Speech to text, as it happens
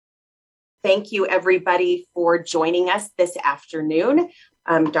Thank you, everybody, for joining us this afternoon.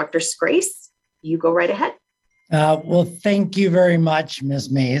 Dr. Scrace, you go right ahead. Well, thank you very much, Ms.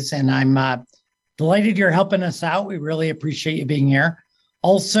 Mays, and I'm delighted you're helping us out. We really appreciate you being here.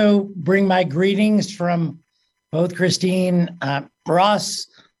 Also, bring my greetings from both Christine Ross,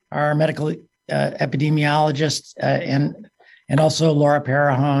 our medical epidemiologist, and also Laura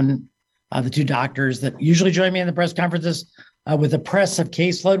Parahone, the two doctors that usually join me in the press conferences. With the oppressive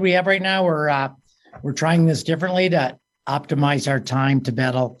caseload we have right now, we're trying this differently to optimize our time to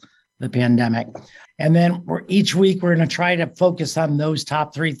battle the pandemic. And then each week we're going to try to focus on those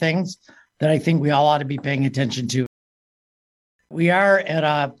top three things that I think we all ought to be paying attention to. We are at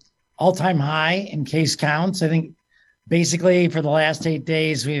an all-time high in case counts. I think basically for the last 8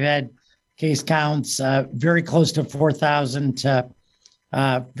 days, we've had case counts very close to 4,000 to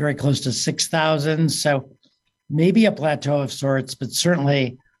very close to 6,000. So maybe a plateau of sorts, but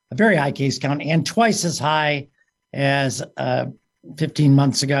certainly a very high case count and twice as high as 14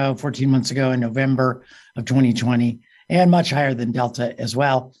 months ago in November of 2020, and much higher than Delta as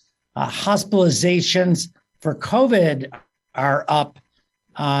well. Hospitalizations for COVID are up,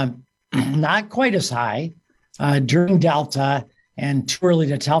 not quite as high during Delta, and too early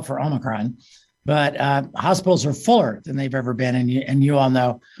to tell for Omicron. But hospitals are fuller than they've ever been. And you all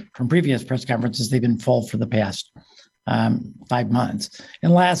know from previous press conferences, they've been full for the past 5 months.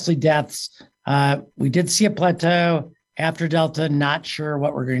 And lastly, deaths. We did see a plateau after Delta, not sure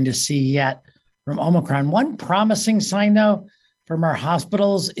what we're going to see yet from Omicron. One promising sign, though, from our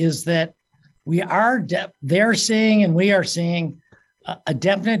hospitals is that they're seeing and we are seeing a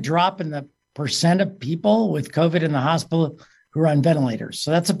definite drop in the percent of people with COVID in the hospital who are on ventilators. So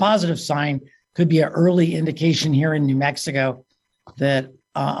that's a positive sign. Could be an early indication here in New Mexico that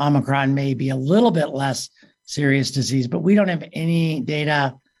Omicron may be a little bit less serious disease, but we don't have any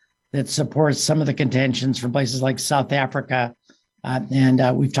data that supports some of the contentions from places like South Africa,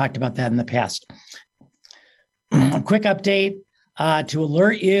 and we've talked about that in the past. A quick update to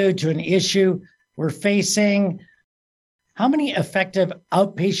alert you to an issue we're facing. How many effective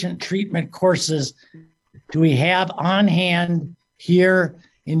outpatient treatment courses do we have on hand here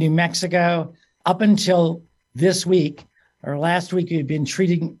in New Mexico? Up until this week or last week, we've been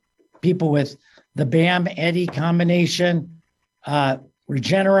treating people with the BAM-EDI combination,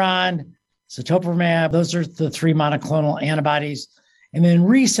 Regeneron, sotrovimab. Those are the three monoclonal antibodies. And then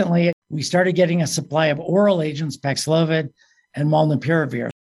recently, we started getting a supply of oral agents, Paxlovid and molnupiravir.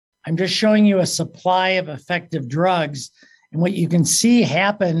 I'm just showing you a supply of effective drugs. And what you can see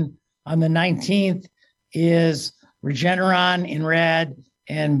happen on the 19th is Regeneron in red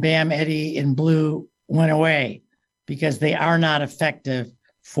and BAM-EDI in blue went away because they are not effective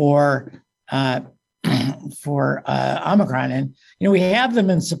for Omicron. And, we have them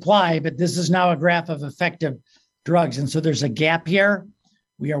in supply, but this is now a graph of effective drugs. And so there's a gap here.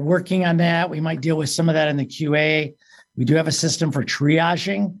 We are working on that. We might deal with some of that in the QA. We do have a system for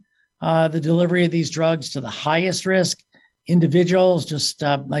triaging the delivery of these drugs to the highest risk individuals, just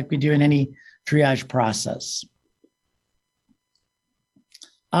like we do in any triage process.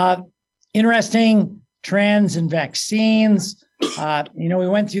 Interesting trends in vaccines. We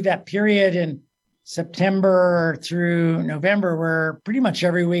went through that period in September through November where pretty much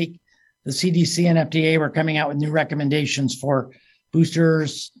every week the CDC and FDA were coming out with new recommendations for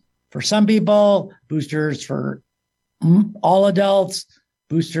boosters for some people, boosters for all adults,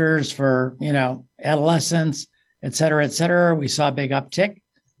 boosters for, adolescents, et cetera, et cetera. We saw a big uptick,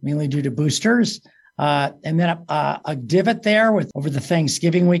 mainly due to boosters. And then a divot there over the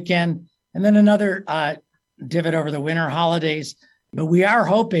Thanksgiving weekend, and then another divot over the winter holidays. But we are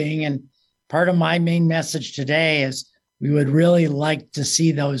hoping, and part of my main message today is we would really like to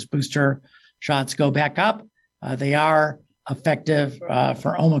see those booster shots go back up. They are effective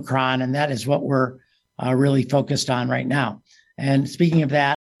for Omicron, and that is what we're really focused on right now. And speaking of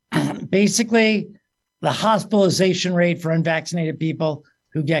that, basically, the hospitalization rate for unvaccinated people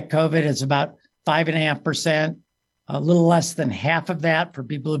who get COVID is about 5.5%, a little less than half of that for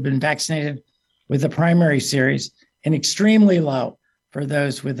people who've been vaccinated with the primary series, and extremely low for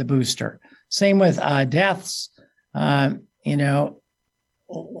those with the booster. Same with deaths,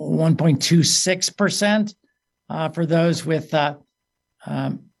 1.26% for those with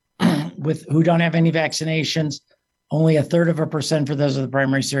who don't have any vaccinations, only 1/3% for those of the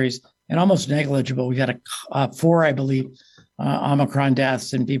primary series, and almost negligible. We got 4, I believe, Omicron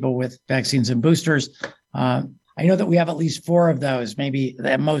deaths in people with vaccines and boosters. I know that we have at least 4 of those, maybe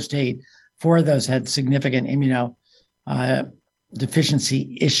at most 8. 4 of those had significant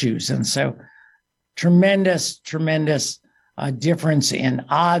immunodeficiency issues. And so tremendous difference in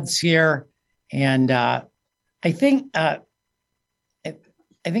odds here. And I think Marissa,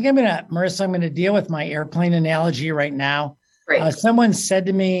 I'm going to deal with my airplane analogy right now. Right. Someone said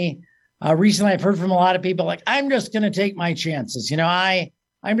to me recently, I've heard from a lot of people like, I'm just going to take my chances.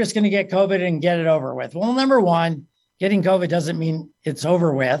 I'm just going to get COVID and get it over with. Well, number one, getting COVID doesn't mean it's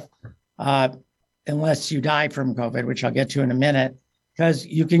over with unless you die from COVID, which I'll get to in a minute, because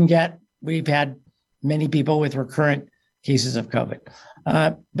we've had many people with recurrent cases of COVID.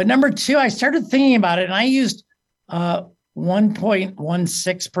 But number two, I started thinking about it and I used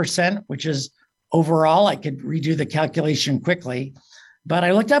 1.16%, which is overall. I could redo the calculation quickly, but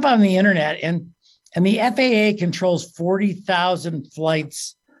I looked up on the internet and the FAA controls 40,000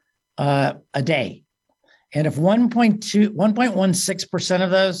 flights a day. And if 1.16%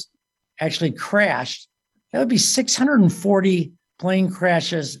 of those actually crashed, that would be 640 plane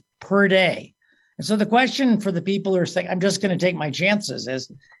crashes per day. And so the question for the people who are saying, I'm just going to take my chances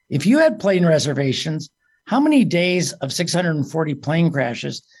is, if you had plane reservations, how many days of 640 plane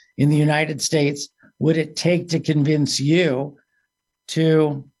crashes in the United States would it take to convince you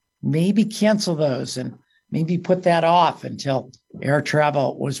to maybe cancel those and maybe put that off until air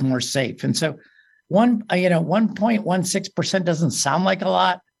travel was more safe? And so 1.16% doesn't sound like a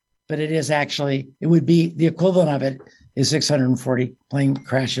lot, but it is actually, it would be the equivalent of it is 640 plane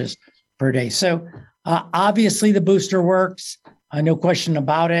crashes per day. So obviously the booster works, no question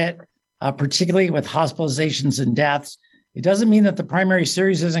about it, particularly with hospitalizations and deaths. It doesn't mean that the primary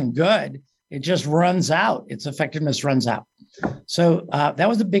series isn't good. It just runs out. Its effectiveness runs out. So that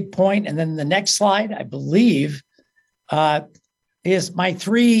was a big point. And then the next slide, I believe, is my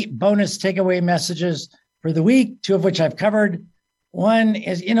 3 bonus takeaway messages for the week, 2 of which I've covered. One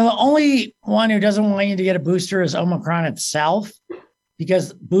is, the only one who doesn't want you to get a booster is Omicron itself,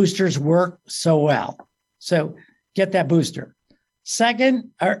 because boosters work so well. So get that booster.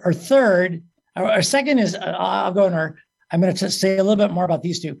 Second, or third, or second is, I'll go in order. I'm going to say a little bit more about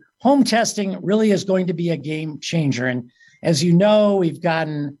these 2. Home testing really is going to be a game changer. And as you know, we've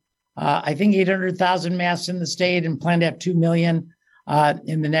gotten, I think, 800,000 masks in the state and plan to have 2 million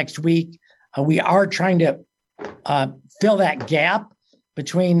in the next week. We are trying to fill that gap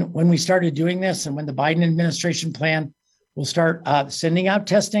between when we started doing this and when the Biden administration plan will start sending out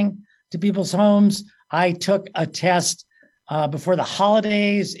testing to people's homes. I took a test before the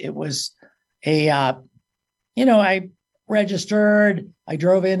holidays. It was I registered. I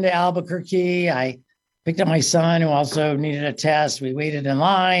drove into Albuquerque. I picked up my son who also needed a test. We waited in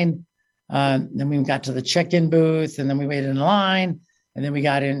line. Then we got to the check-in booth, and then we waited in line. And then we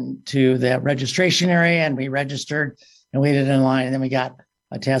got into the registration area and we registered and waited in line. And then we got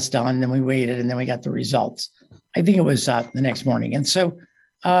a test done. Then we waited and then we got the results. I think it was the next morning. And so,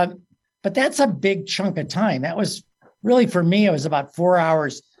 but that's a big chunk of time. That was really, for me, it was about 4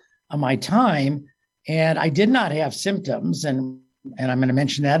 hours of my time. And I did not have symptoms. And I'm going to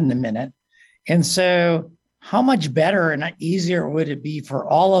mention that in a minute. And so how much better and easier would it be for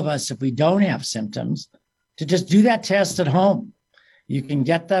all of us if we don't have symptoms to just do that test at home? You can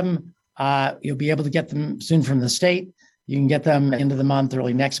get them. You'll be able to get them soon from the state. You can get them end of the month,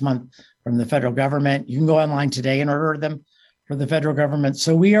 early next month from the federal government. You can go online today and order them for the federal government.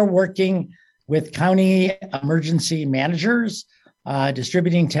 So we are working with county emergency managers,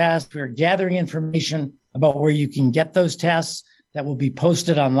 distributing tests. We're gathering information about where you can get those tests that will be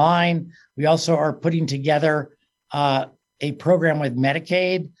posted online. We also are putting together a program with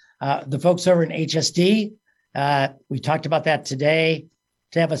Medicaid. The folks over in HSD, we talked about that today,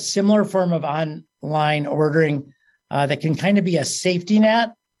 to have a similar form of online ordering that can kind of be a safety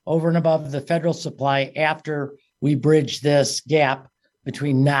net over and above the federal supply after we bridge this gap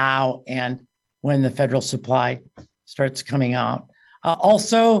between now and when the federal supply starts coming out.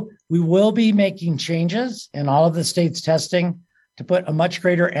 Also, we will be making changes in all of the states' testing to put a much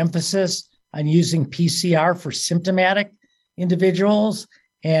greater emphasis on using PCR for symptomatic individuals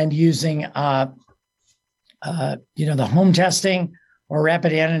and using the home testing or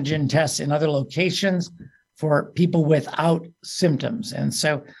rapid antigen tests in other locations for people without symptoms. And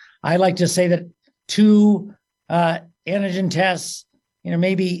so I like to say that 2 antigen tests,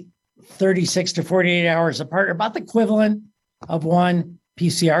 maybe 36 to 48 hours apart, are about the equivalent of 1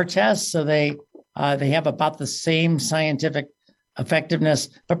 PCR test. So they have about the same scientific effectiveness,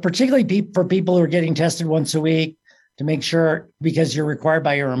 but particularly for people who are getting tested once a week to make sure, because you're required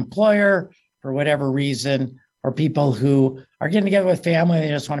by your employer for whatever reason, or people who are getting together with family, they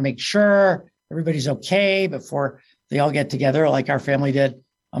just want to make sure everybody's okay before they all get together, like our family did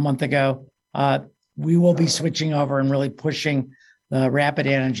a month ago. We will be switching over and really pushing the rapid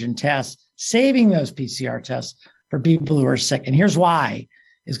antigen tests, saving those PCR tests for people who are sick. And here's why.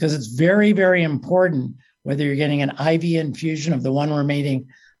 is because it's very, very important whether you're getting an IV infusion of the one remaining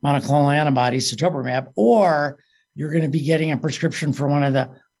monoclonal antibody, sotrovimab, or you're going to be getting a prescription for one of the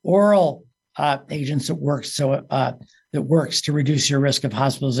oral agents that works to reduce your risk of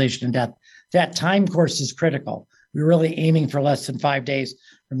hospitalization and death. That time course is critical. We're really aiming for less than 5 days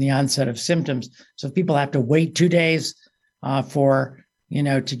from the onset of symptoms. So if people have to wait 2 days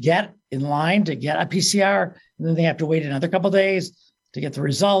to get in line to get a PCR, and then they have to wait another couple of days to get the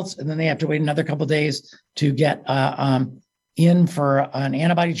results, and then they have to wait another couple of days to get in for an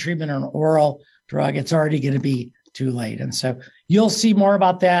antibody treatment or an oral drug, it's already going to be too late. And so you'll see more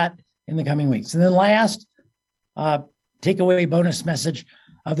about that in the coming weeks. And then last takeaway bonus message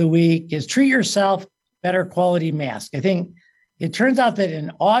of the week is treat yourself, better quality mask. I think it turns out that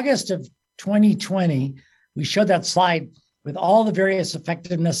in August of 2020, we showed that slide with all the various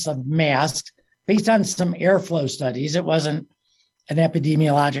effectiveness of masks based on some airflow studies. It wasn't an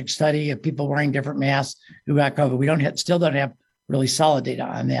epidemiologic study of people wearing different masks who got COVID. We still don't have really solid data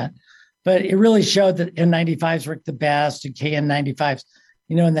on that. But it really showed that N95s work the best and KN95s,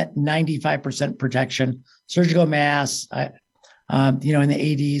 in that 95% protection. Surgical masks, in the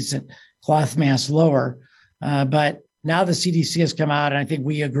 80s, and cloth masks lower. But now the CDC has come out, and I think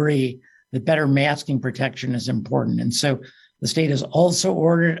we agree that better masking protection is important. And so the state has also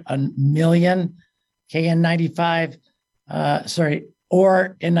ordered 1 million KN95,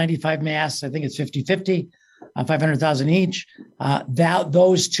 or N95 masks. I think it's 50-50, 500,000 each.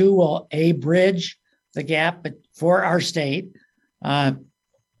 Those two will bridge the gap for our state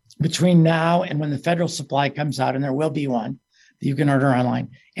between now and when the federal supply comes out, and there will be one that you can order online,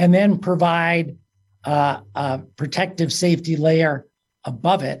 and then provide a protective safety layer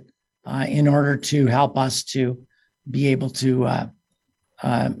above it in order to help us to be able to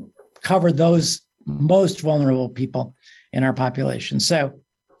cover those most vulnerable people in our population. So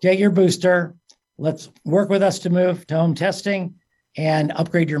get your booster. Let's work with us to move to home testing and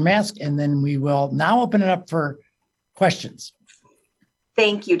upgrade your mask. And then we will now open it up for questions.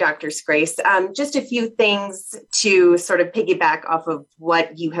 Thank you, Dr. Grace. Just a few things to sort of piggyback off of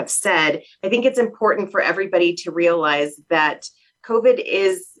what you have said. I think it's important for everybody to realize that COVID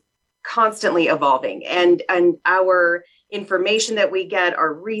is constantly evolving, and our information that we get,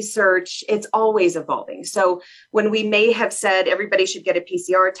 our research, it's always evolving. So when we may have said everybody should get a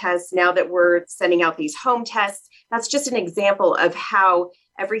PCR test, now that we're sending out these home tests, that's just an example of how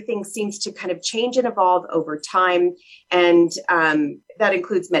everything seems to kind of change and evolve over time. And that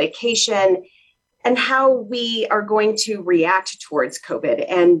includes medication and how we are going to react towards COVID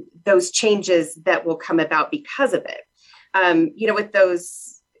and those changes that will come about because of it. With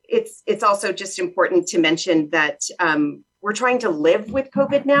those, it's also just important to mention that we're trying to live with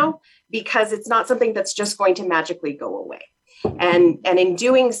COVID now, because it's not something that's just going to magically go away. And in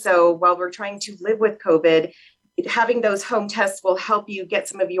doing so, while we're trying to live with COVID, having those home tests will help you get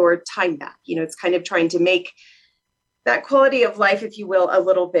some of your time back. It's kind of trying to make that quality of life, if you will, a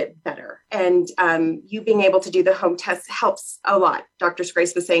little bit better. And you being able to do the home test helps a lot. Dr.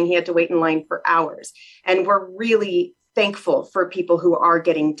 Grace was saying he had to wait in line for hours. And we're really thankful for people who are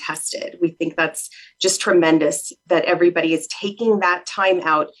getting tested. We think that's just tremendous that everybody is taking that time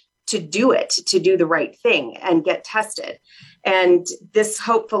out to do it, to do the right thing and get tested. And this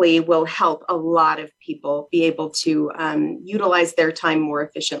hopefully will help a lot of people be able to utilize their time more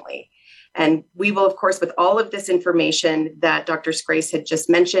efficiently. And we will, of course, with all of this information that Dr. Grace had just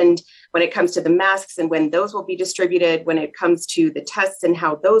mentioned, when it comes to the masks and when those will be distributed, when it comes to the tests and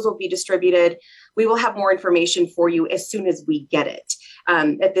how those will be distributed, we will have more information for you as soon as we get it.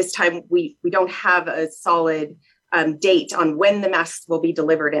 At this time, we don't have a solid date on when the masks will be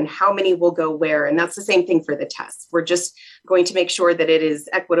delivered and how many will go where. And that's the same thing for the tests. We're just going to make sure that it is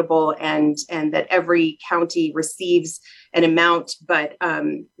equitable and that every county receives an amount, but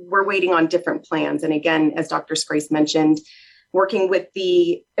we're waiting on different plans. And again, as Dr. Grace mentioned, working with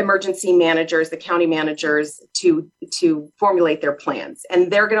the emergency managers, the county managers to formulate their plans.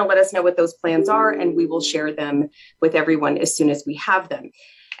 And they're going to let us know what those plans are, and we will share them with everyone as soon as we have them.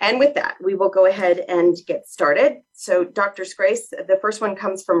 And with that, we will go ahead and get started. So Dr. Grace, the first one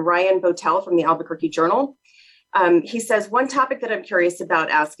comes from Ryan Botel from the Albuquerque Journal. He says, one topic that I'm curious about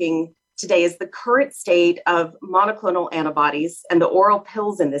asking today is the current state of monoclonal antibodies and the oral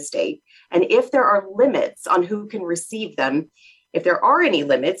pills in the state, and if there are limits on who can receive them. If there are any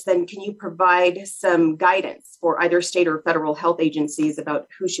limits, then can you provide some guidance for either state or federal health agencies about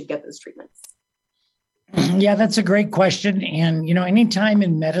who should get those treatments? Yeah, that's a great question. And, anytime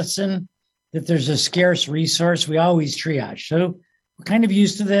in medicine that there's a scarce resource, we always triage. So we're kind of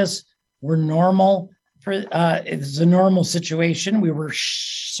used to this. We're normal it's a normal situation. We were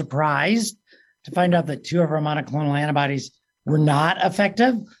surprised to find out that 2 of our monoclonal antibodies were not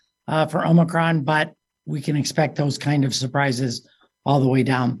effective for Omicron, but we can expect those kind of surprises all the way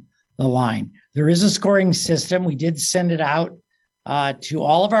down the line. There is a scoring system. We did send it out to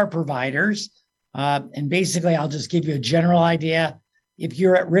all of our providers. And basically, I'll just give you a general idea. If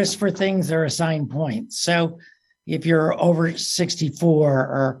you're at risk for things, they're assigned points. So if you're over 64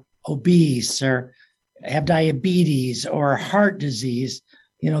 or obese or have diabetes or heart disease,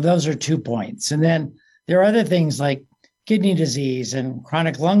 those are 2 points. And then there are other things like kidney disease and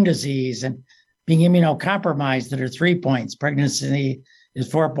chronic lung disease and being immunocompromised that are 3 points. Pregnancy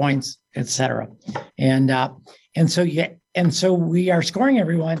is 4 points, et cetera. And so we are scoring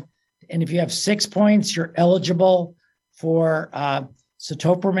everyone. And if you have 6 points, you're eligible for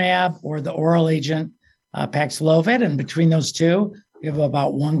sotrovimab or the oral agent Paxlovid. And between those two, we have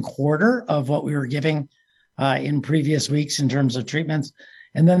about 1/4 of what we were giving in previous weeks in terms of treatments.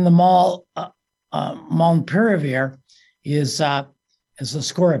 And then the molnupiravir is a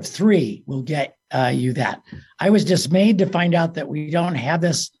score of 3 will get you that. I was dismayed to find out that we don't have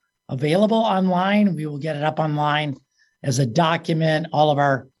this available online. We will get it up online as a document. All of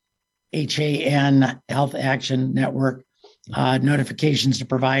our HAN Health Action Network notifications to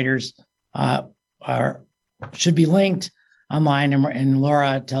providers should be linked online. And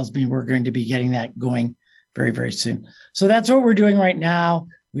Laura tells me we're going to be getting that going very, very soon. So that's what we're doing right now.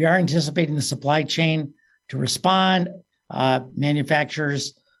 We are anticipating the supply chain to respond,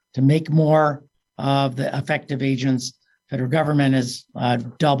 manufacturers to make more of the effective agents. Federal government has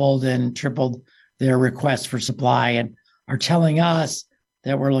doubled and tripled their requests for supply and are telling us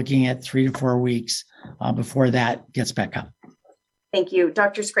that we're looking at 3 to 4 weeks before that gets back up. Thank you.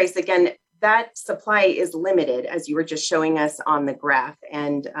 Dr. Scrace, again, that supply is limited, as you were just showing us on the graph.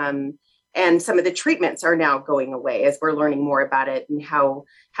 And some of the treatments are now going away as we're learning more about it and how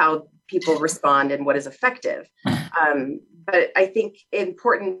people respond and what is effective. But I think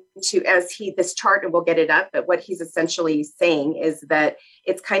important to, this chart, and we'll get it up, but what he's essentially saying is that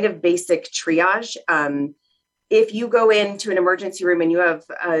it's kind of basic triage. If you go into an emergency room and you have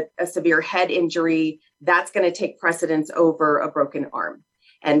a severe head injury, that's going to take precedence over a broken arm.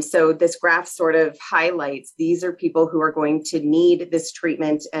 And so this graph sort of highlights these are people who are going to need this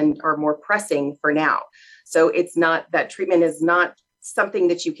treatment and are more pressing for now. So it's not that treatment is not something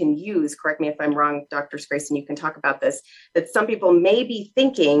that you can use. Correct me if I'm wrong, Dr. Scrace, and you can talk about this, that some people may be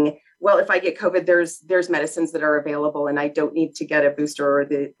thinking, well, if I get COVID, there's medicines that are available and I don't need to get a booster or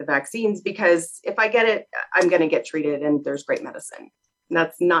the vaccines, because if I get it, I'm going to get treated and there's great medicine. And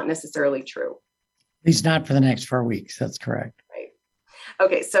that's not necessarily true. At least not for the next 4 weeks. That's correct. Right.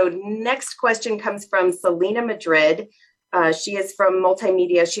 Okay. So next question comes from Selena Madrid. She is from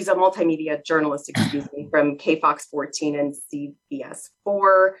multimedia. She's a multimedia journalist, from KFOX 14 and CBS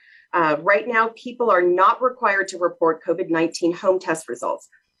 4. Right now, people are not required to report COVID-19 home test results.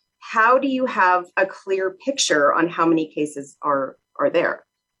 How do you have a clear picture on how many cases are there?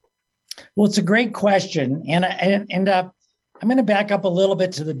 Well, it's a great question. And I'm going to back up a little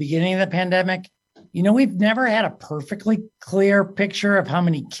bit to the beginning of the pandemic. We've never had a perfectly clear picture of how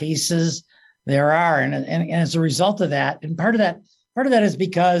many cases there are. And as a result of that, and part of that is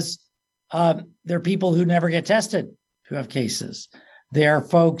because there are people who never get tested who have cases. There are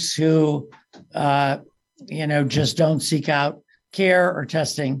folks who, just don't seek out care or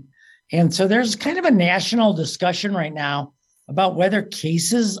testing. And so there's kind of a national discussion right now about whether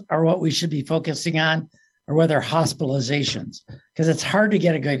cases are what we should be focusing on or whether hospitalizations, because it's hard to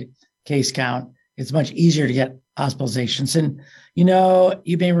get a good case count. It's much easier to get hospitalizations. And,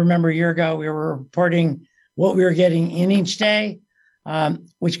 you may remember a year ago, we were reporting what we were getting in each day,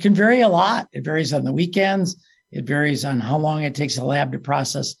 which can vary a lot. It varies on the weekends. It varies on how long it takes a lab to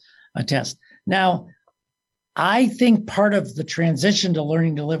process a test. Now, I think part of the transition to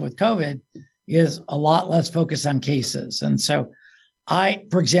learning to live with COVID is a lot less focus on cases. And so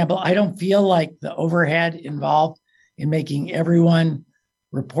for example, I don't feel like the overhead involved in making everyone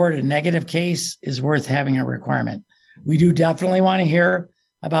report a negative case is worth having a requirement. We do definitely want to hear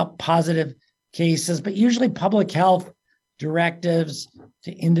about positive cases, but usually public health directives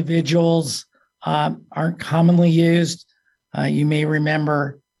to individuals aren't commonly used. You may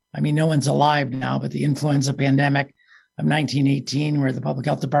remember, no one's alive now, but the influenza pandemic of 1918, where the public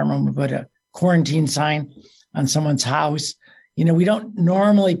health department would put a quarantine sign on someone's house. We don't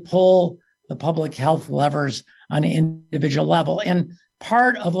normally pull the public health levers on an individual level. And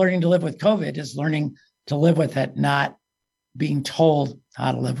part of learning to live with COVID is learning to live with it, not being told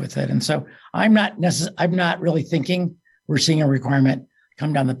how to live with it. And so I'm not really thinking we're seeing a requirement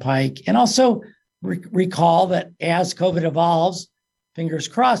come down the pike. And also, recall that as COVID evolves, fingers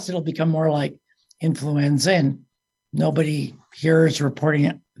crossed, it'll become more like influenza, and nobody here is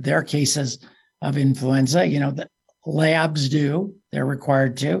reporting their cases of influenza. The labs do, they're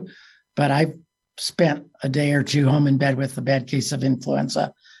required to, but I've spent a day or two home in bed with a bad case of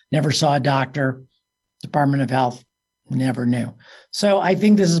influenza, never saw a doctor, Department of Health never knew. So I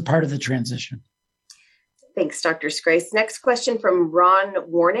think this is part of the transition. Thanks, Dr. Scrace. Next question from Ron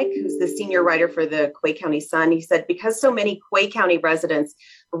Warnick, who's the senior writer for the Quay County Sun. He said, because so many Quay County residents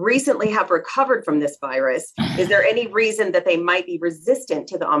recently have recovered from this virus, is there any reason that they might be resistant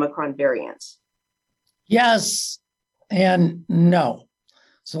to the Omicron variant? Yes and no.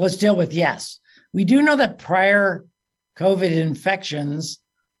 So let's deal with yes. We do know that prior COVID infections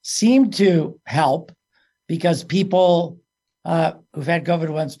seem to help because people who've had COVID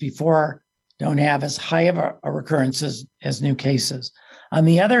once before don't have as high of a recurrence as new cases. On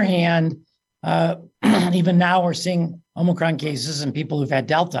the other hand, even now we're seeing Omicron cases in people who've had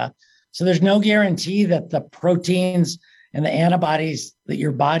Delta. So there's no guarantee that the proteins and the antibodies that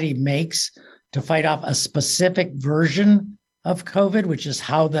your body makes to fight off a specific version of COVID, which is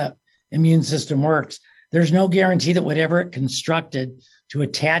how the immune system works, there's no guarantee that whatever it constructed to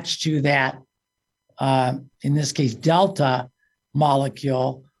attach to that, in this case, Delta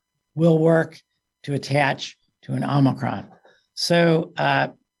molecule, will work to attach to an Omicron. So, and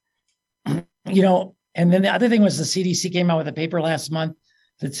then the other thing was the CDC came out with a paper last month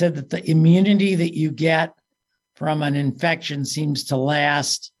that said that the immunity that you get from an infection seems to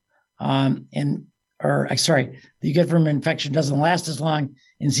last, that you get from an infection doesn't last as long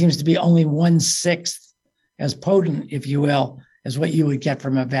and seems to be only 1/6 as potent, if you will, as what you would get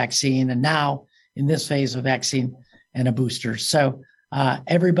from a vaccine. And now in this phase, a vaccine and a booster. So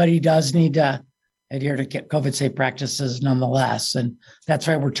everybody does need to adhere to COVID safe practices nonetheless. And that's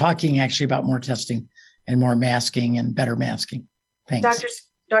why we're talking actually about more testing and more masking and better masking. Thanks.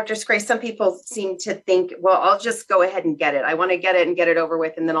 Dr. Scrace, some people seem to think, well, I'll just go ahead and get it. I want to get it and get it over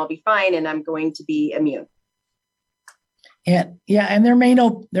with, and then I'll be fine, and I'm going to be immune. And there may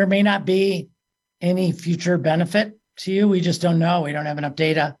not be any future benefit to you. We just don't know. We don't have enough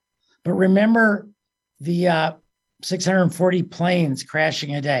data. But remember the 640 planes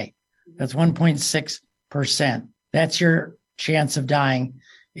crashing a day. That's 1.6%. That's your chance of dying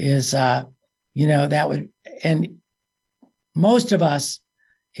is, that would, and most of us,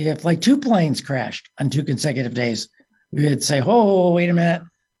 if like 2 planes crashed on 2 consecutive days, we would say, oh, wait a minute,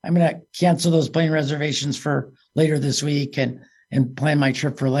 I'm going to cancel those plane reservations for later this week and plan my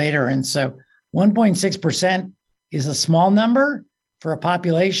trip for later. And so 1.6% is a small number for a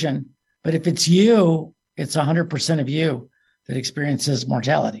population, but if it's you, it's 100% of you that experiences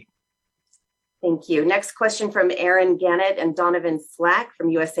mortality. Thank you. Next question from Aaron Gannett and Donovan Slack from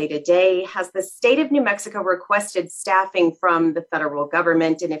USA Today. Has the state of New Mexico requested staffing from the federal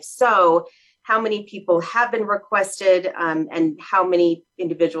government? And if so, how many people have been requested and how many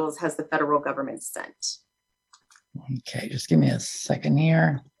individuals has the federal government sent? Okay, just give me a second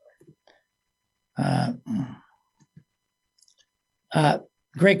here.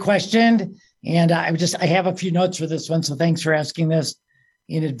 Great question. And I have a few notes for this one. So thanks for asking this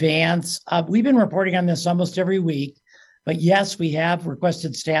in advance. We've been reporting on this almost every week, but yes, we have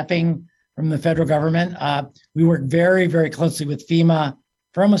requested staffing from the federal government. We work very, very closely with FEMA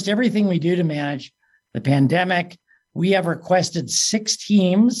for almost everything we do to manage the pandemic. We have requested 6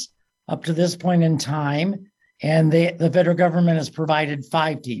 teams up to this point in time, and the federal government has provided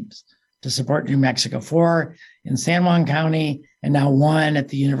 5 teams to support New Mexico, 4 in San Juan County, and now 1 at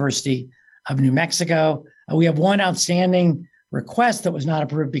the University of New Mexico. We have 1 outstanding request that was not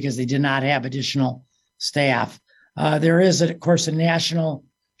approved because they did not have additional staff. There is, of course, a national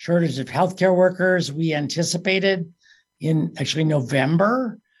shortage of healthcare workers. We anticipated in actually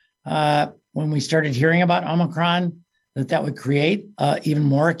November, when we started hearing about Omicron, that would create even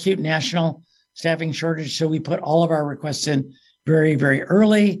more acute national staffing shortage. So we put all of our requests in very, very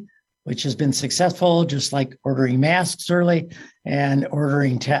early, which has been successful, just like ordering masks early and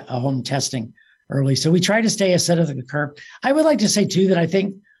ordering home testing early. So we try to stay ahead of the curve. I would like to say, too, that I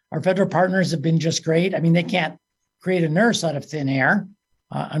think our federal partners have been just great. I mean, they can't create a nurse out of thin air,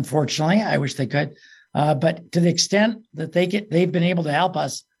 unfortunately. I wish they could. But to the extent that they've been able to help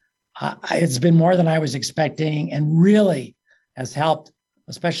us, it's been more than I was expecting and really has helped,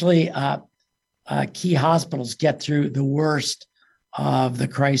 especially key hospitals get through the worst of the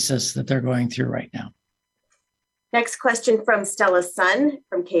crisis that they're going through right now. Next question from Stella Sun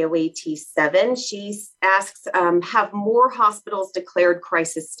from KOAT7. She asks, have more hospitals declared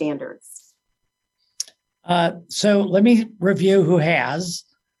crisis standards? So let me review who has.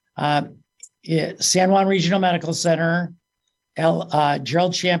 San Juan Regional Medical Center,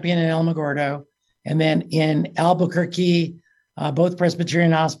 Gerald Champion and El Magordo, and then in Albuquerque, both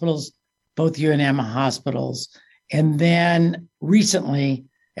Presbyterian hospitals, both UNM hospitals. And then recently,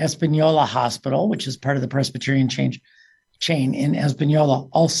 Espanola Hospital, which is part of the Presbyterian chain in Espanola,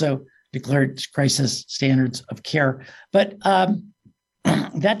 also declared crisis standards of care. But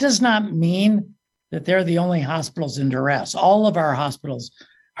that does not mean that they're the only hospitals in duress. All of our hospitals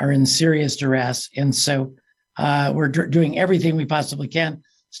are in serious duress. And so we're doing everything we possibly can,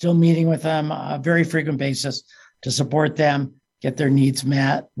 still meeting with them on a very frequent basis to support them, get their needs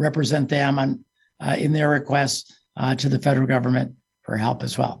met, represent them on in their requests to the federal government for help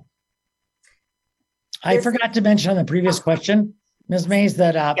as well. I forgot to mention on the previous question, Ms. Mays,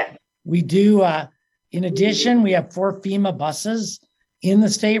 that we do, in addition, we have 4 FEMA buses in the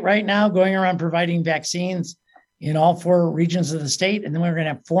state right now going around providing vaccines in all 4 regions of the state. And then we're going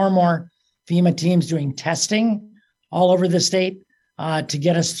to have 4 more FEMA teams doing testing all over the state to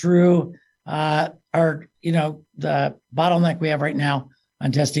get us through the bottleneck we have right now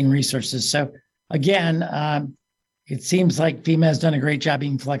on testing resources. So again, it seems like FEMA has done a great job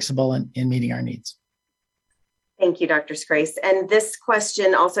being flexible in meeting our needs. Thank you, Dr. Scrace. And this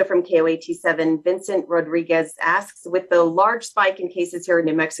question also from KOAT7, Vincent Rodriguez asks, with the large spike in cases here in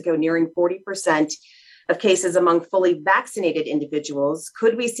New Mexico nearing 40% of cases among fully vaccinated individuals,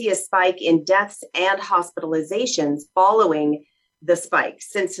 could we see a spike in deaths and hospitalizations following the spike,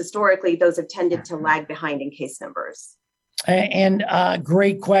 since historically those have tended to lag behind in case numbers? And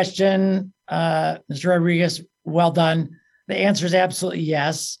great question, Mr. Rodriguez. Well done. The answer is absolutely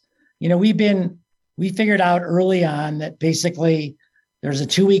yes. You know, we figured out early on that basically there's a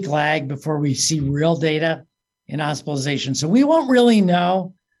 2-week lag before we see real data in hospitalization. So we won't really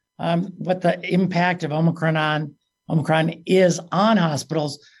know what the impact of Omicron is on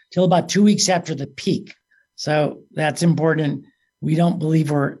hospitals till about 2 weeks after the peak. So that's important. We don't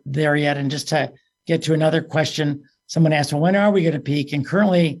believe we're there yet. And just to get to another question, someone asked, well, when are we going to peak? And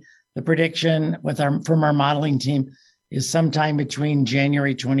currently the prediction from our modeling team is sometime between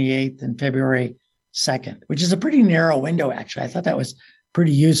January 28th and February 2nd, which is a pretty narrow window, actually. I thought that was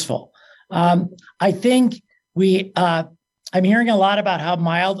pretty useful. I think I'm hearing a lot about how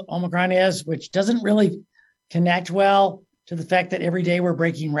mild Omicron is, which doesn't really connect well to the fact that every day we're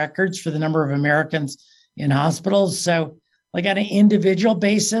breaking records for the number of Americans in hospitals. So like on an individual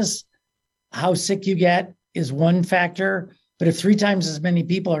basis, how sick you get is one factor. But if 3 times as many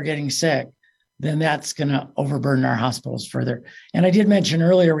people are getting sick, then that's going to overburden our hospitals further. And I did mention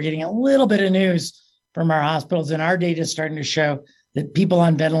earlier, we're getting a little bit of news from our hospitals, and our data is starting to show that people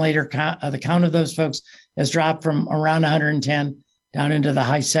on ventilator the count of those folks has dropped from around 110 down into the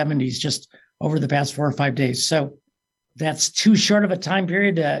high 70s just over the past 4 or 5 days. So that's too short of a time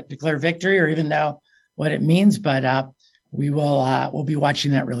period to declare victory or even know what it means, but we'll be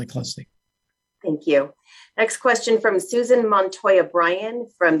watching that really closely. Thank you. Next question from Susan Montoya Bryan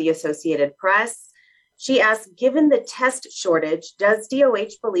from the Associated Press. She asks, given the test shortage, does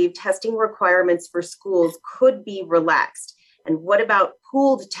DOH believe testing requirements for schools could be relaxed? And what about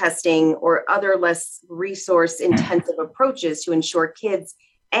pooled testing or other less resource-intensive approaches to ensure kids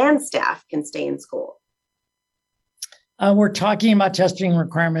and staff can stay in school? We're talking about testing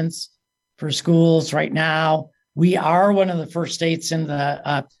requirements for schools right now. We are one of the first states in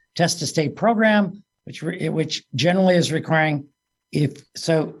the Test to Stay program, which generally is requiring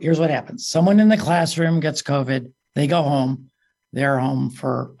so here's what happens. Someone in the classroom gets COVID, they go home, they're home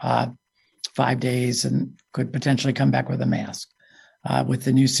for 5 days and could potentially come back with a mask with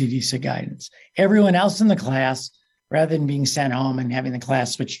the new CDC guidance. Everyone else in the class, rather than being sent home and having the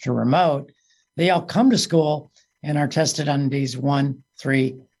class switch to remote, they all come to school and are tested on days 1,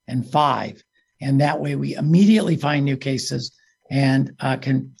 3, and 5. And that way we immediately find new cases and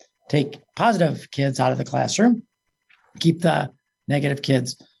can take positive kids out of the classroom, keep the negative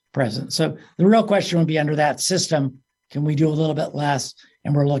kids present. So the real question would be, under that system, can we do a little bit less?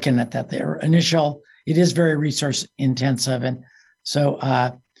 And we're looking at that. It is very resource intensive. And so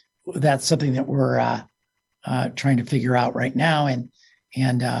that's something that we're trying to figure out right now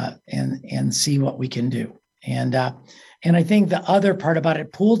and see what we can do. And I think the other part about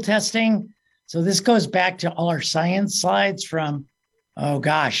it, pool testing. So this goes back to all our science slides from,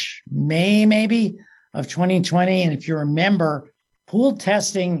 May maybe of 2020. And if you remember, pool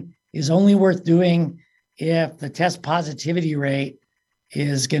testing is only worth doing if the test positivity rate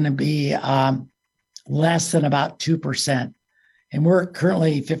is going to be less than about 2%. And we're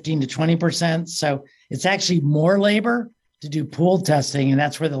currently 15 to 20%. So it's actually more labor to do pool testing. And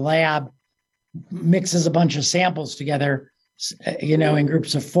that's where the lab mixes a bunch of samples together, in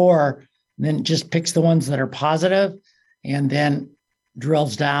groups of 4 and then just picks the ones that are positive and then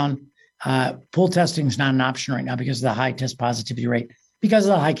drills down. Pool testing is not an option right now because of the high test positivity rate, because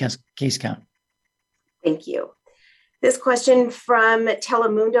of the high case count. Thank you. This question from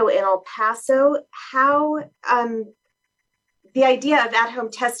Telemundo in El Paso: how the idea of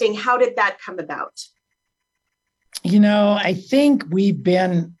at-home testing, how did that come about? I think we've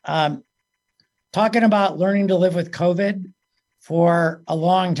been talking about learning to live with COVID for a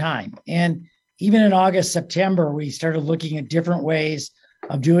long time. And even in August, September, we started looking at different ways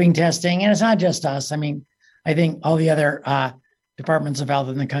of doing testing. And it's not just us. I mean, I think all the other departments of health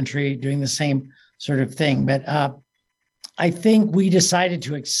in the country doing the same sort of thing. But I think we decided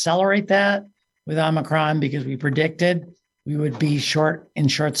to accelerate that with Omicron because we predicted we would be in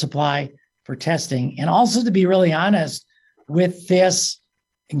short supply for testing. And also, to be really honest, with this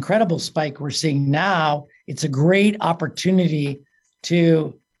incredible spike we're seeing now, it's a great opportunity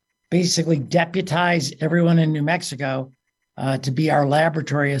to basically deputize everyone in New Mexico to be our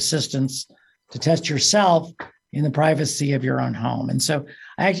laboratory assistants to test yourself in the privacy of your own home. And so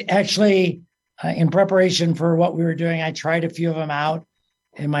I actually, in preparation for what we were doing, I tried a few of them out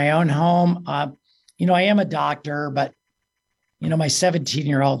in my own home. I am a doctor, but, my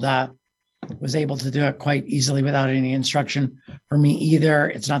 17-year-old was able to do it quite easily without any instruction for me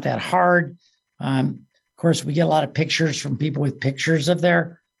either. It's not that hard. Of course, we get a lot of pictures from people with pictures of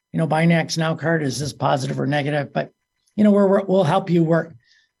their, Binax Now card. Is this positive or negative? But, we'll help you work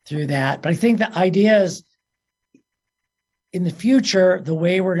through that. But I think the idea is in the future, the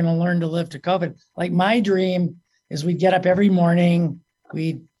way we're going to learn to live to COVID, like my dream is we'd get up every morning,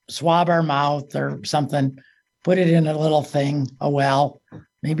 we'd swab our mouth or something, put it in a little thing, a well,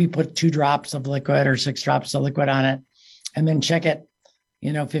 maybe put 2 drops of liquid or 6 drops of liquid on it, and then check it,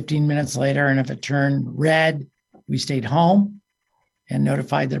 15 minutes later. And if it turned red, we stayed home and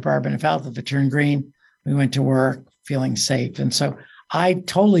notified the Department of Health. If it turned green, we went to work feeling safe. And so I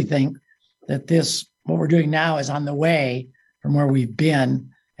totally think that what we're doing now is on the way from where we've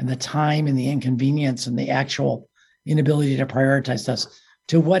been, and the time and the inconvenience and the actual inability to prioritize us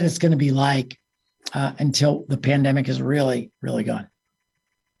to what it's going to be like until the pandemic is really, really gone.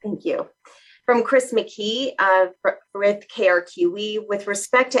 Thank you. From Chris McKee with KRQE, with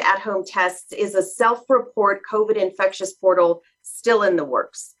respect to at-home tests, is a self-report COVID infectious portal still in the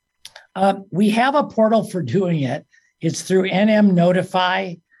works? We have a portal for doing it. It's through NM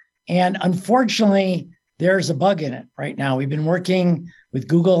Notify. And unfortunately, there's a bug in it right now. We've been working with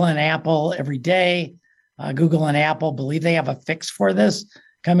Google and Apple every day. Google and Apple believe they have a fix for this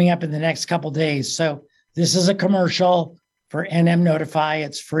coming up in the next couple of days. So this is a commercial for NM Notify.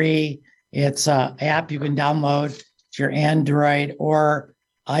 It's free. It's an app you can download to your Android or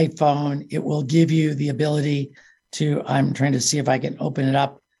iPhone. It will give you the ability to, I'm trying to see if I can open it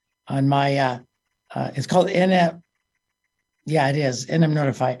up on my, it's called NM. Yeah, it is NM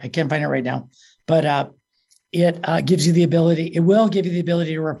Notify. I can't find it right now, but it gives you the ability, it will give you the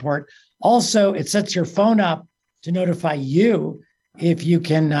ability to report. Also, it sets your phone up to notify you if you've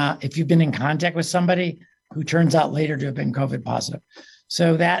been in contact with somebody who turns out later to have been COVID positive.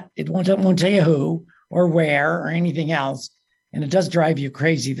 So that it won't tell you who or where or anything else. And it does drive you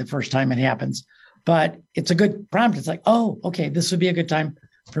crazy the first time it happens, but it's a good prompt. It's like, oh, okay, this would be a good time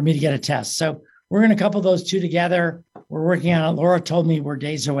for me to get a test. So we're going to couple those two together. We're working on it. Laura told me we're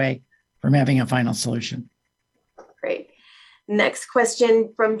days away from having a final solution. Great. Next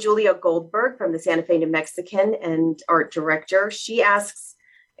question from Julia Goldberg from the Santa Fe New Mexican and art director. She asks,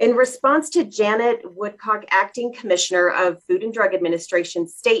 in response to Janet Woodcock, acting commissioner of Food and Drug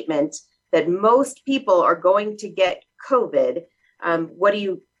Administration's statement that most people are going to get COVID, what do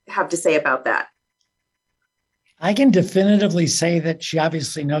you have to say about that? I can definitively say that she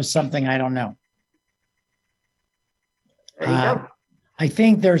obviously knows something I don't know. There you go. I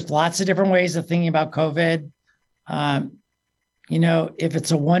think there's lots of different ways of thinking about COVID. If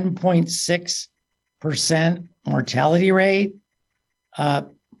it's a 1.6% mortality rate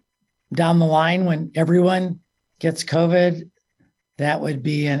down the line when everyone gets COVID, that would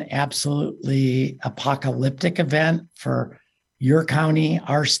be an absolutely apocalyptic event for your county,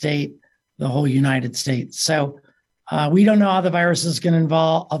 our state, the whole United States. So we don't know how the virus is going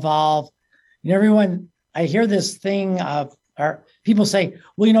to evolve. I hear this thing of people say,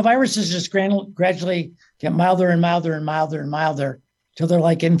 well, viruses just gradually get milder and milder and milder and milder till they're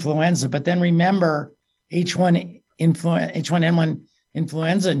like influenza. But then remember H1N1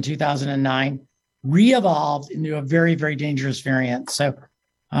 influenza in 2009 re-evolved into a very, very dangerous variant. So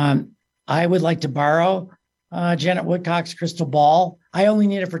I would like to borrow Janet Woodcock's crystal ball. I only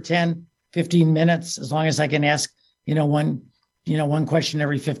need it for 10, 15 minutes, as long as I can ask, one one question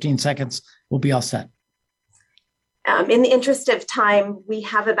every 15 seconds, we'll be all set. In the interest of time, we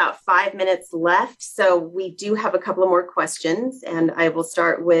have about 5 minutes left. So we do have a couple of more questions, and I will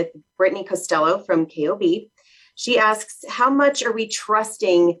start with Brittany Costello from KOB. She asks, how much are we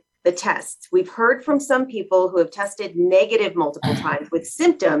trusting the tests? We've heard from some people who have tested negative multiple times with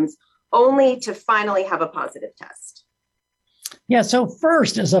symptoms only to finally have a positive test. Yeah, so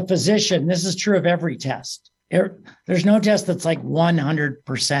first, as a physician, this is true of every test. There's no test that's like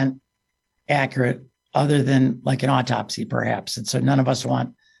 100% accurate other than like an autopsy, perhaps. And so none of us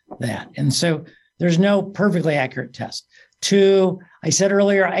want that. And so there's no perfectly accurate test. Two, I said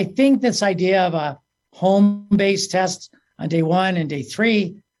earlier, I think this idea of a home-based test on day 1 and day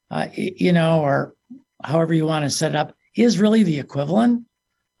 3, or however you want to set it up, is really the equivalent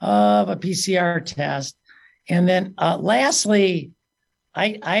of a PCR test. And then lastly,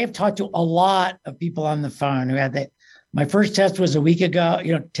 I have talked to a lot of people on the phone who had that. My first test was a week ago,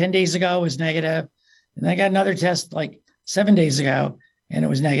 10 days ago was negative. And I got another test like 7 days ago and it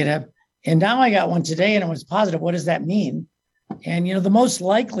was negative. And now I got one today and it was positive. What does that mean? And, the most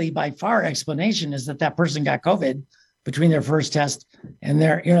likely by far explanation is that person got COVID between their first test and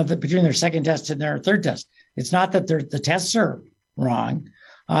between their second test and their third test. It's not that the tests are wrong.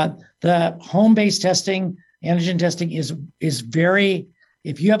 The home-based testing, antigen testing is very,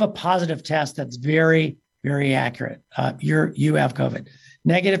 if you have a positive test, that's very, very accurate. You have COVID.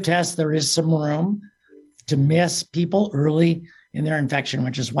 Negative tests, there is some room to miss people early in their infection,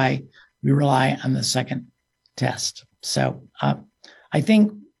 which is why we rely on the second test. So I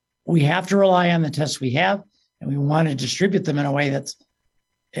think we have to rely on the tests we have, and we want to distribute them in a way that's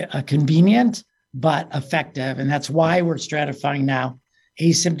convenient but effective. And that's why we're stratifying now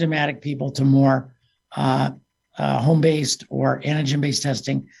asymptomatic people to more home-based or antigen-based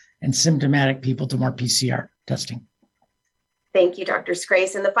testing, and symptomatic people to more PCR testing. Thank you, Dr.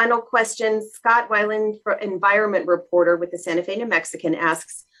 Scrace. And the final question, Scott Weiland, environment reporter with the Santa Fe New Mexican,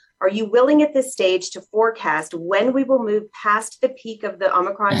 asks, are you willing at this stage to forecast when we will move past the peak of the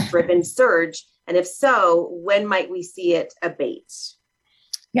Omicron-driven surge? And if so, when might we see it abate?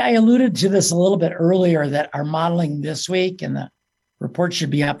 Yeah, I alluded to this a little bit earlier, that our modeling this week, and the report should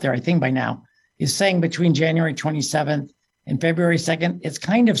be up there, I think by now, is saying between January 27th and February 2nd. It's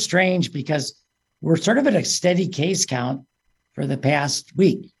kind of strange because we're sort of at a steady case count for the past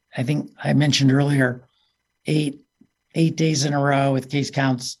week. I think I mentioned earlier, eight days in a row with case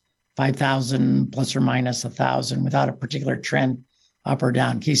counts 5,000 plus or minus 1,000 without a particular trend up or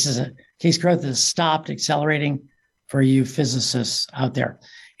down. Case growth has stopped accelerating for you physicists out there.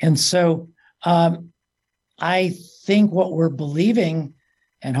 And so I think what we're believing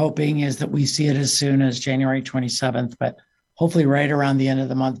and hoping is that we see it as soon as January 27th, but hopefully right around the end of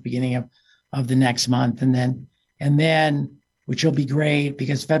the month, beginning of the next month. And then, which will be great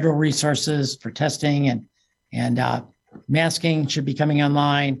because federal resources for testing and masking should be coming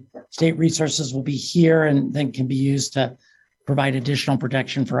online. State resources will be here and then can be used to provide additional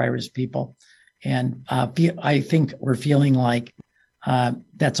protection for high-risk people. And I think we're feeling like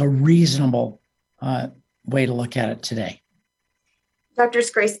that's a reasonable way to look at it today. Dr.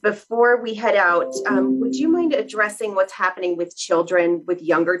 Scrace, before we head out, would you mind addressing what's happening with children, with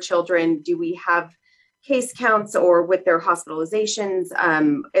younger children? Do we have case counts or with their hospitalizations,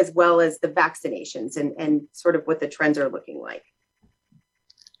 as well as the vaccinations and sort of what the trends are looking like?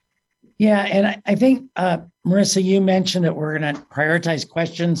 Yeah, and I think, Marissa, you mentioned that we're going to prioritize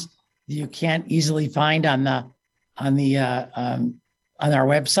questions that you can't easily find on our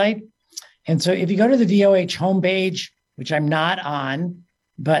website. And so if you go to the VOH homepage, which I'm not on,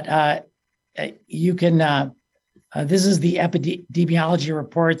 but you can, this is the epidemiology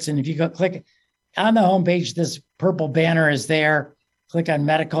reports. And if you go click on the homepage, this purple banner is there. Click on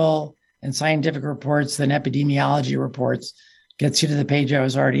medical and scientific reports, then epidemiology reports, gets you to the page I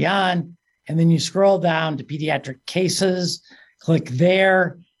was already on. And then you scroll down to pediatric cases, click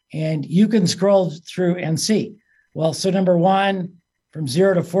there, and you can scroll through and see. Well, so number one, from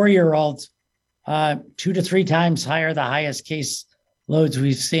 0 to 4-year-olds, 2 to 3 times higher, the highest case loads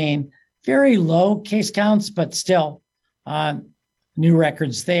we've seen. Very low case counts, but still new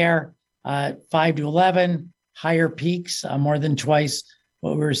records there. 5 to 11, higher peaks, more than twice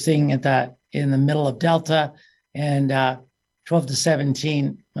what we were seeing in the middle of Delta, and 12 to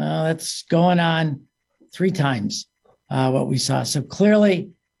 17, that's going on 3 times what we saw. So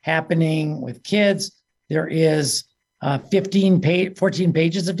clearly happening with kids. There is 14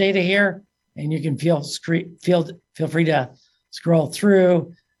 pages of data here, and you can feel free to scroll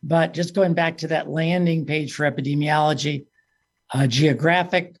through. But just going back to that landing page for epidemiology,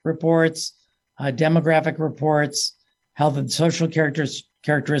 geographic reports, demographic reports, health and social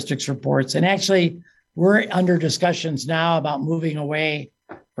characteristics reports. And actually, we're under discussions now about moving away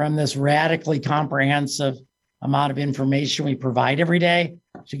from this radically comprehensive amount of information we provide every day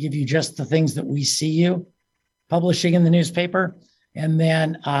to give you just the things that we see you publishing in the newspaper, and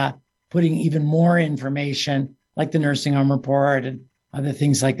then putting even more information like the nursing home report and other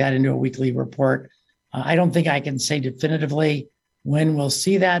things like that into a weekly report. I don't think I can say definitively when we'll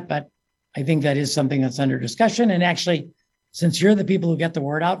see that, but I think that is something that's under discussion. And actually, since you're the people who get the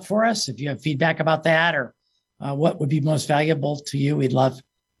word out for us, if you have feedback about that or what would be most valuable to you, we'd love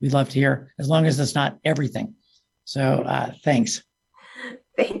to hear, as long as it's not everything. So thanks.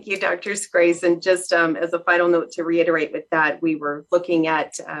 Thank you, Dr. Scrace. And just as a final note to reiterate with that, we were looking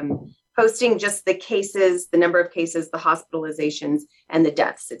at posting just the cases, the number of cases, the hospitalizations, and the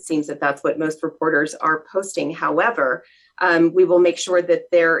deaths. It seems that that's what most reporters are posting. However, we will make sure that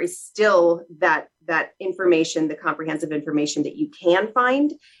there is still that information, the comprehensive information that you can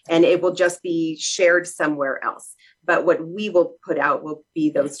find, and it will just be shared somewhere else. But what we will put out will be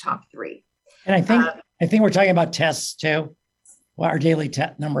those top three. And I think we're talking about tests too. Well, our daily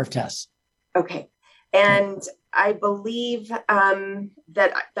number of tests. Okay. And I believe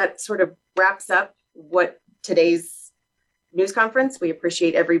that sort of wraps up what today's news conference. We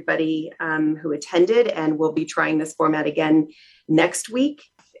appreciate everybody who attended, and we'll be trying this format again next week.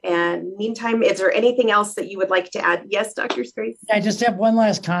 And meantime, is there anything else that you would like to add? Yes, Dr. Scrace? I just have one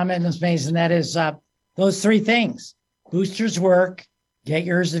last comment, Ms. Mason. That is those three things. Boosters work. Get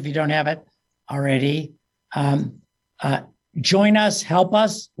yours if you don't have it already. Join us, help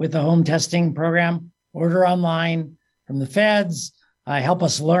us with the home testing program. Order online from the feds. Help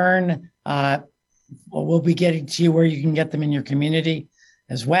us learn. We'll be getting to you where you can get them in your community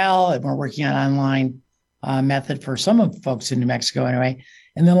as well. And we're working on an online method for some of the folks in New Mexico anyway.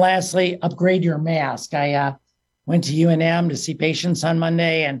 And then lastly, upgrade your mask. I went to UNM to see patients on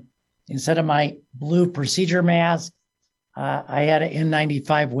Monday, and instead of my blue procedure mask, I had an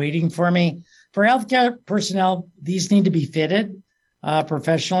N95 waiting for me. For healthcare personnel, these need to be fitted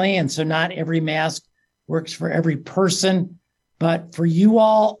professionally. And so not every mask works for every person. But for you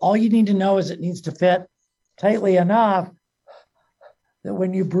all you need to know is it needs to fit tightly enough that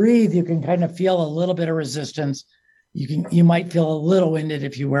when you breathe, you can kind of feel a little bit of resistance. You might feel a little winded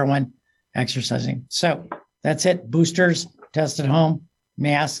if you wear one exercising. So that's it. Boosters, test at home,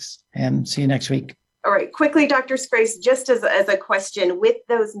 masks, and see you next week. All right, quickly, Dr. Scrace, just as a question, with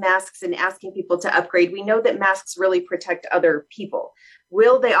those masks and asking people to upgrade, we know that masks really protect other people.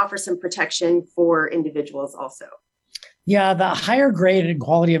 Will they offer some protection for individuals also? Yeah, the higher grade and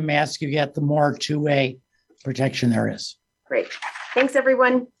quality of mask you get, the more two-way protection there is. Great. Thanks,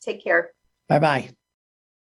 everyone. Take care. Bye-bye.